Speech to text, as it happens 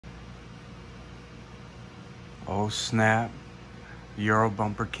Oh snap, Euro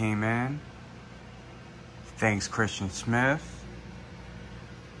bumper came in. Thanks Christian Smith.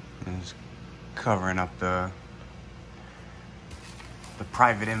 And just covering up the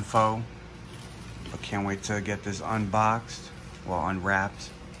private info. But can't wait to get this unboxed, well, unwrapped.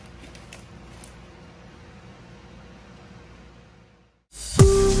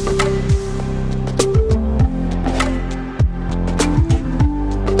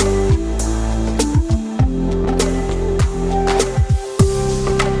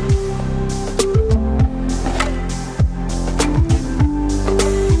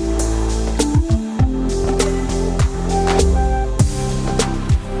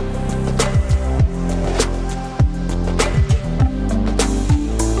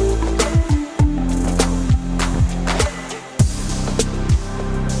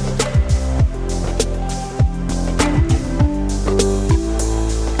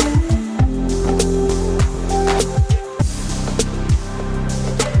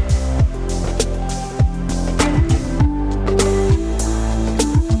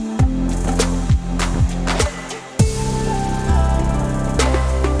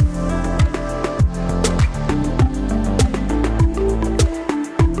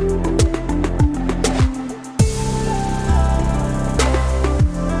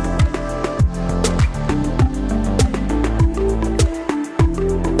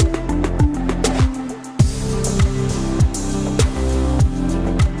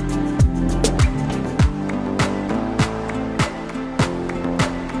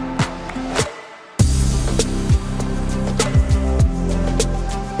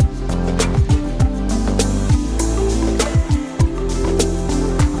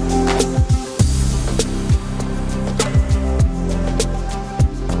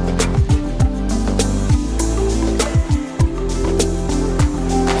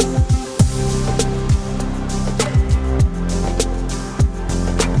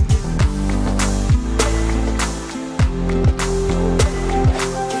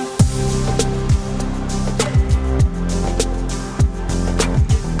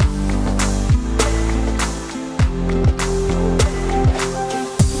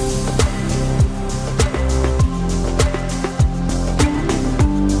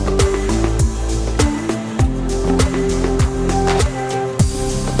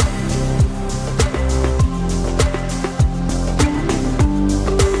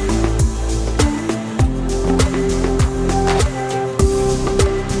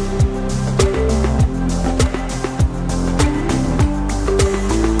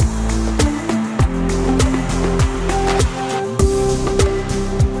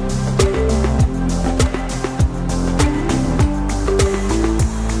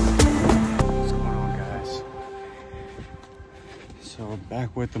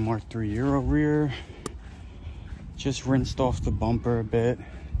 Back with the Mk3 Euro rear. Just rinsed off the bumper a bit.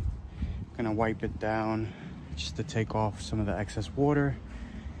 Gonna wipe it down just to take off some of the excess water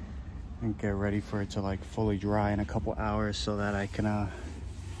and get ready for it to like fully dry in a couple hours so that I can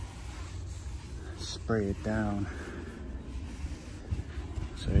spray it down.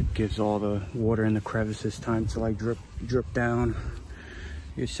 So it gives all the water in the crevices time to like drip down.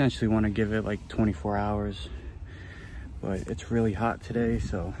 You essentially want to give it like 24 hours. But it's really hot today,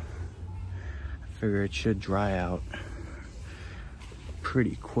 so I figure it should dry out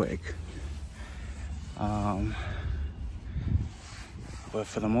pretty quick. But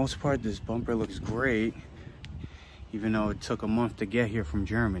for the most part, this bumper looks great, even though it took a month to get here from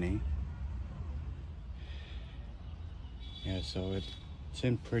Germany. Yeah, so it's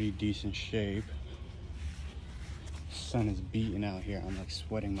in pretty decent shape. The sun is beating out here. I'm like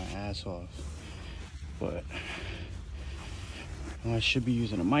sweating my ass off. But well, I should be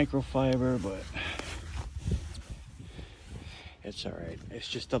using a microfiber, but it's all right. It's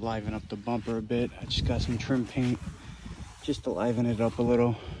just to liven up the bumper a bit. I just got some trim paint just to liven it up a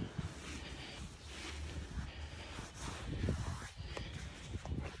little.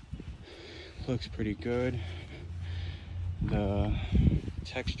 Looks pretty good. The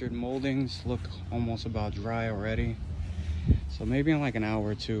textured moldings look almost about dry already. So maybe in like an hour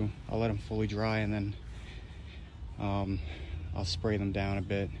or two, I'll let them fully dry and then I'll spray them down a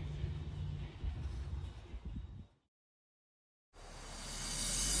bit.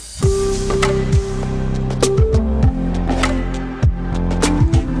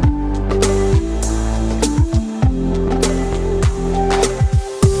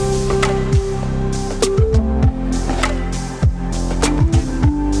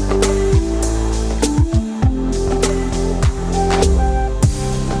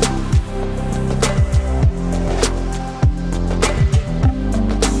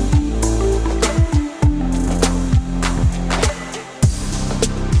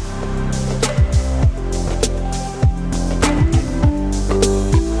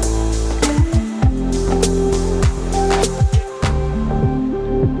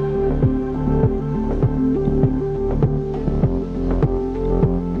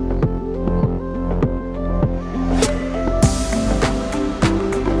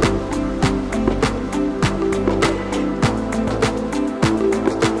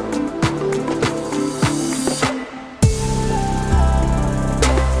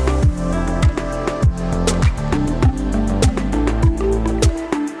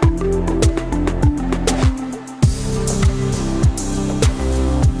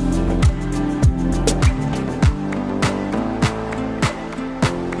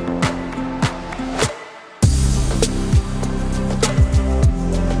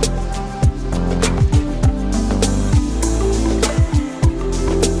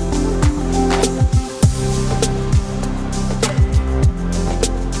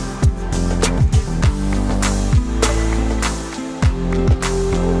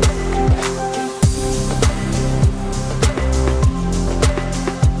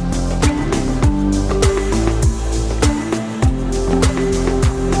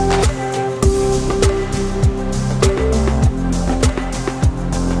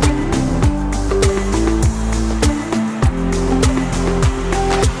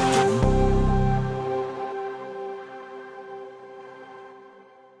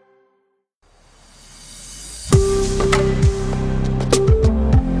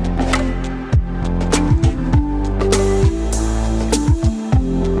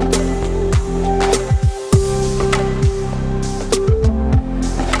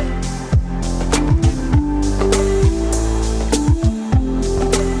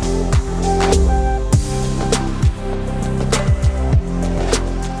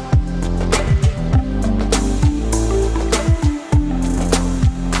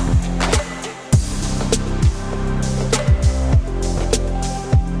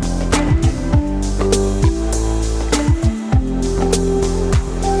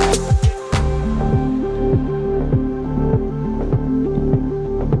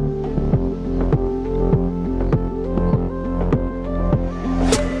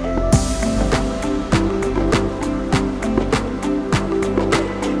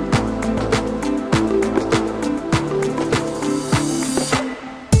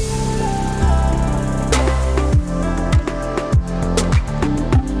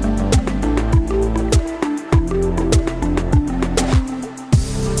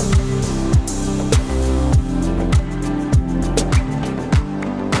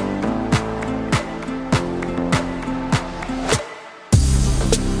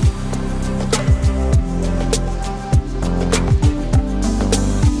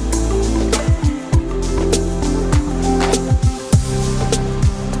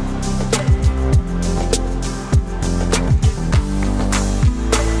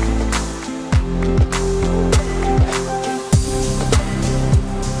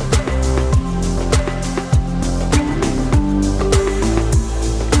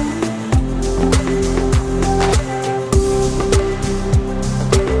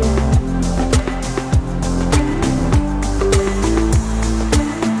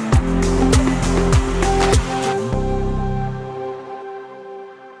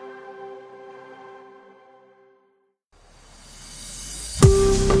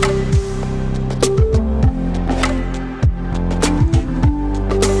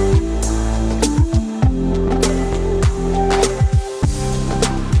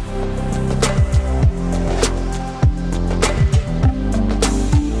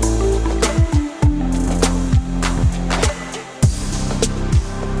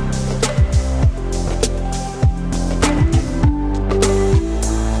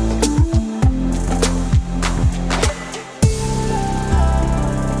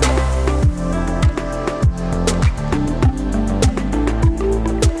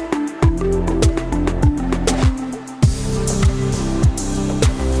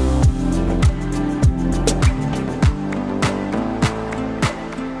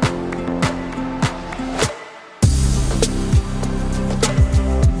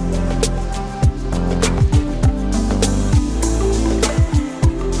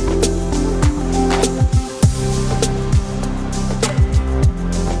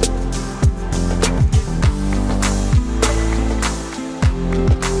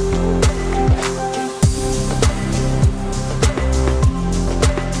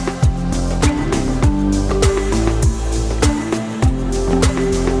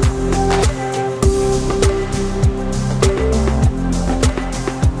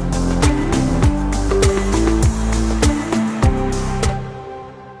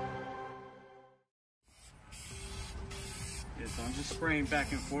 spraying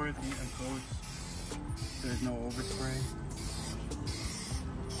back and forth and coats. There's no overspray.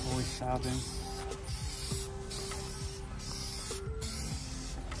 Always sopping.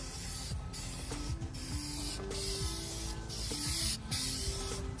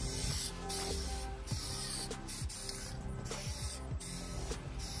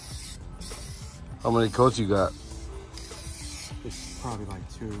 How many coats you got? It's probably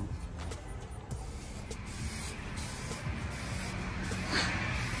like 2.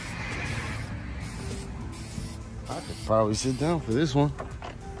 I could probably sit down for this one.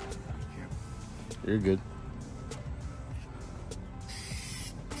 You're good.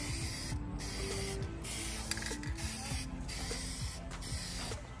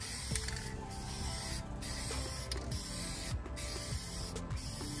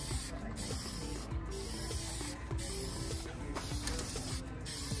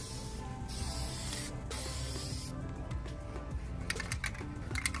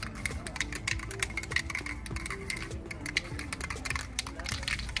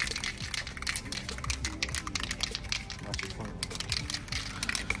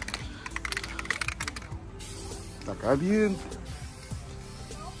 Acá bien.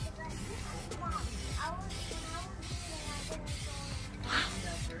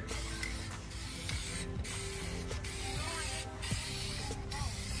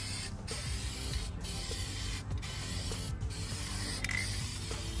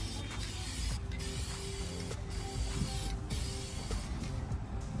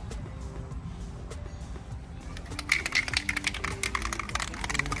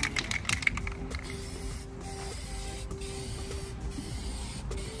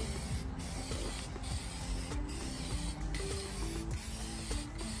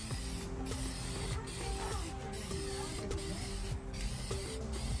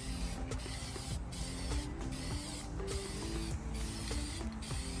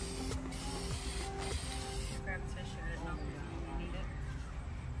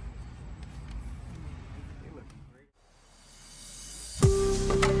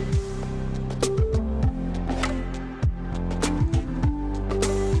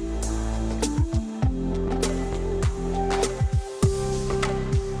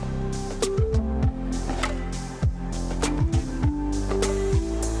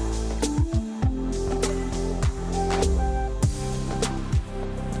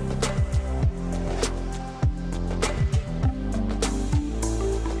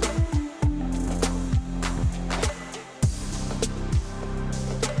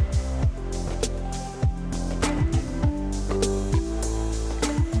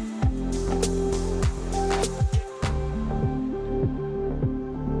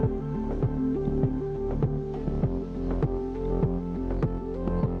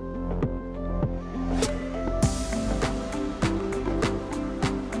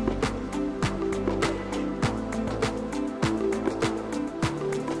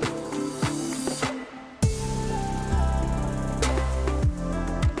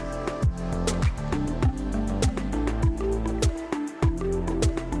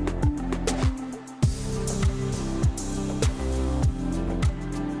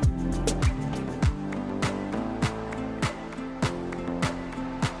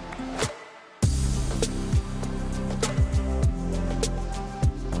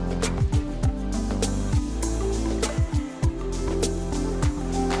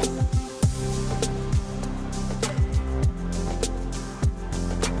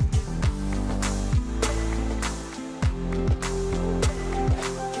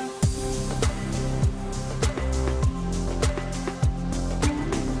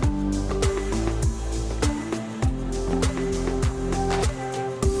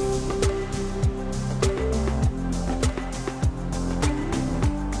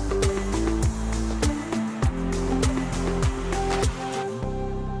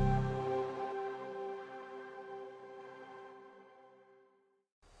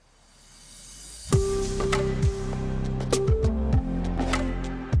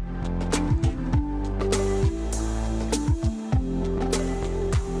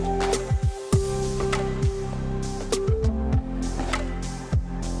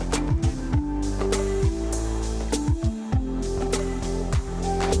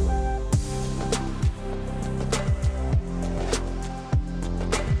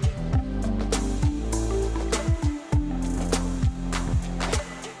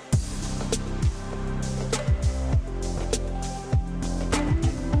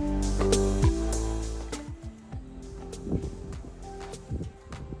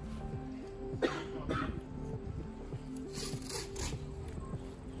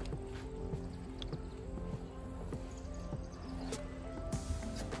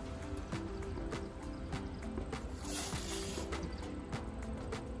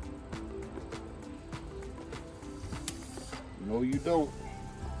 No, you don't.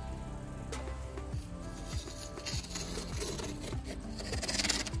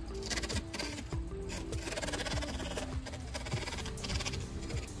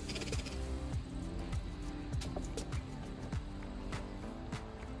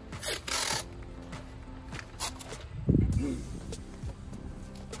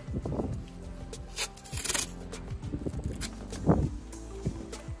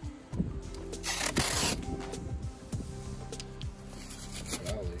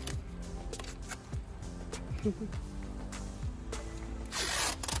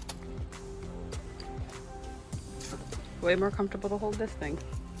 Way more comfortable to hold this thing.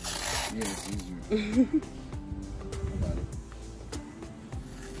 Yeah, it's easier. Got it.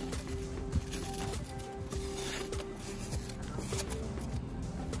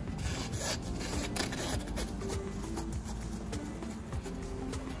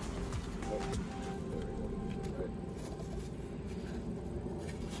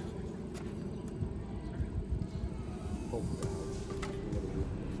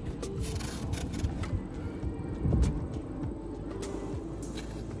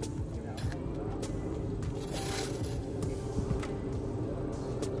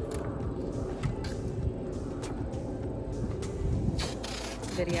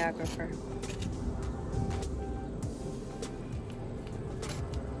 Videographer.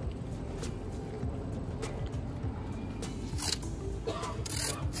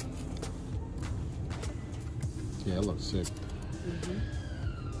 Yeah, it looks sick.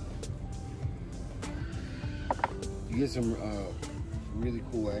 You get some really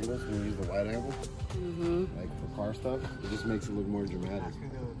cool angles when you use the wide angle. Like for car stuff, it just makes it look more dramatic.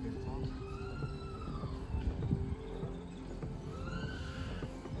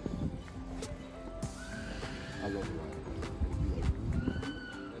 I love the wide angle.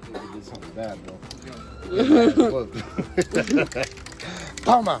 I think you did something bad, bro.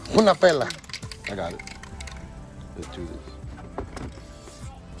 Toma, una pela. I got it. Let's do this.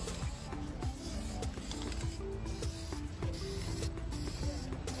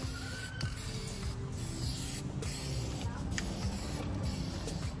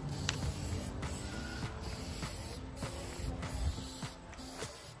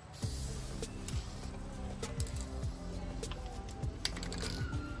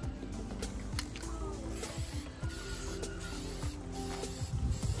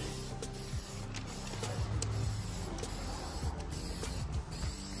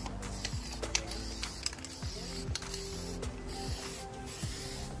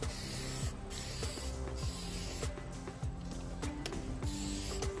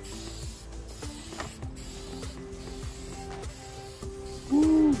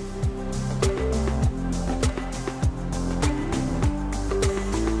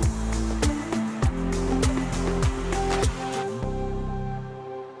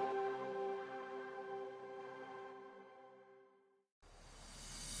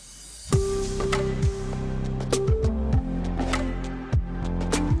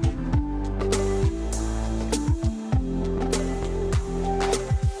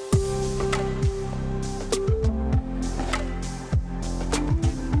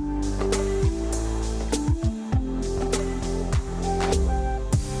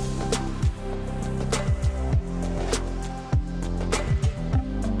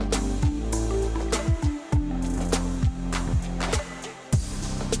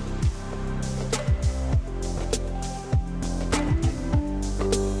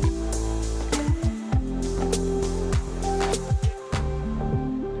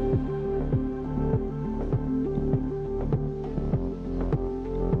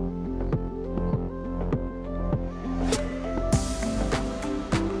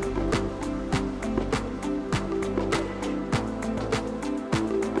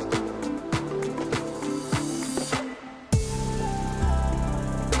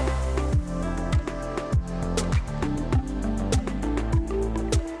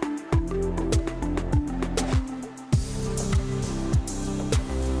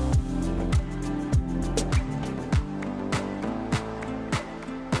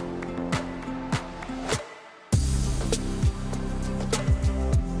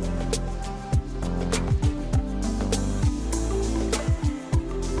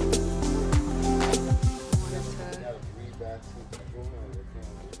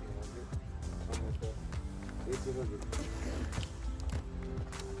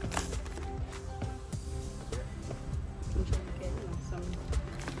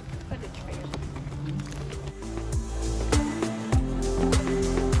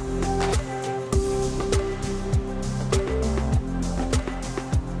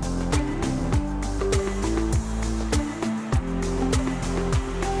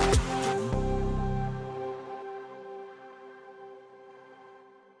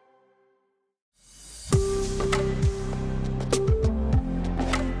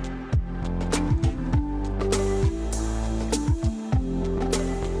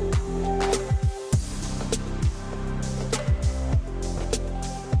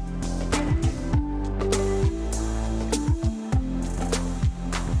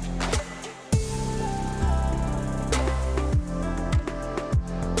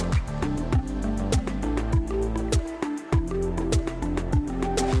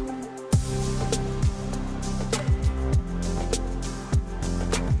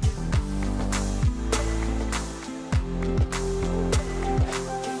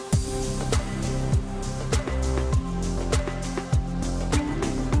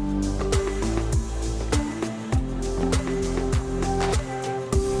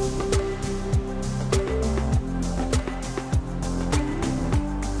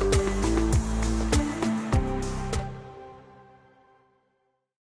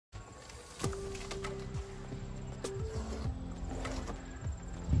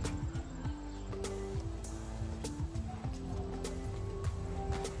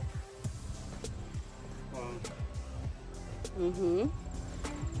 Mm-hmm.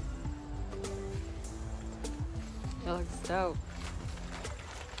 It looks dope.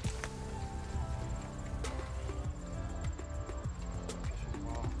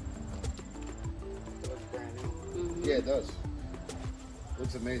 Mm-hmm. Yeah, it does.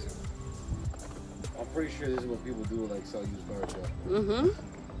 Looks amazing. I'm pretty sure this is what people do, like sell used cars. Yeah. Mm-hmm.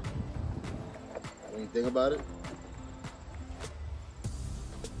 When you think about it.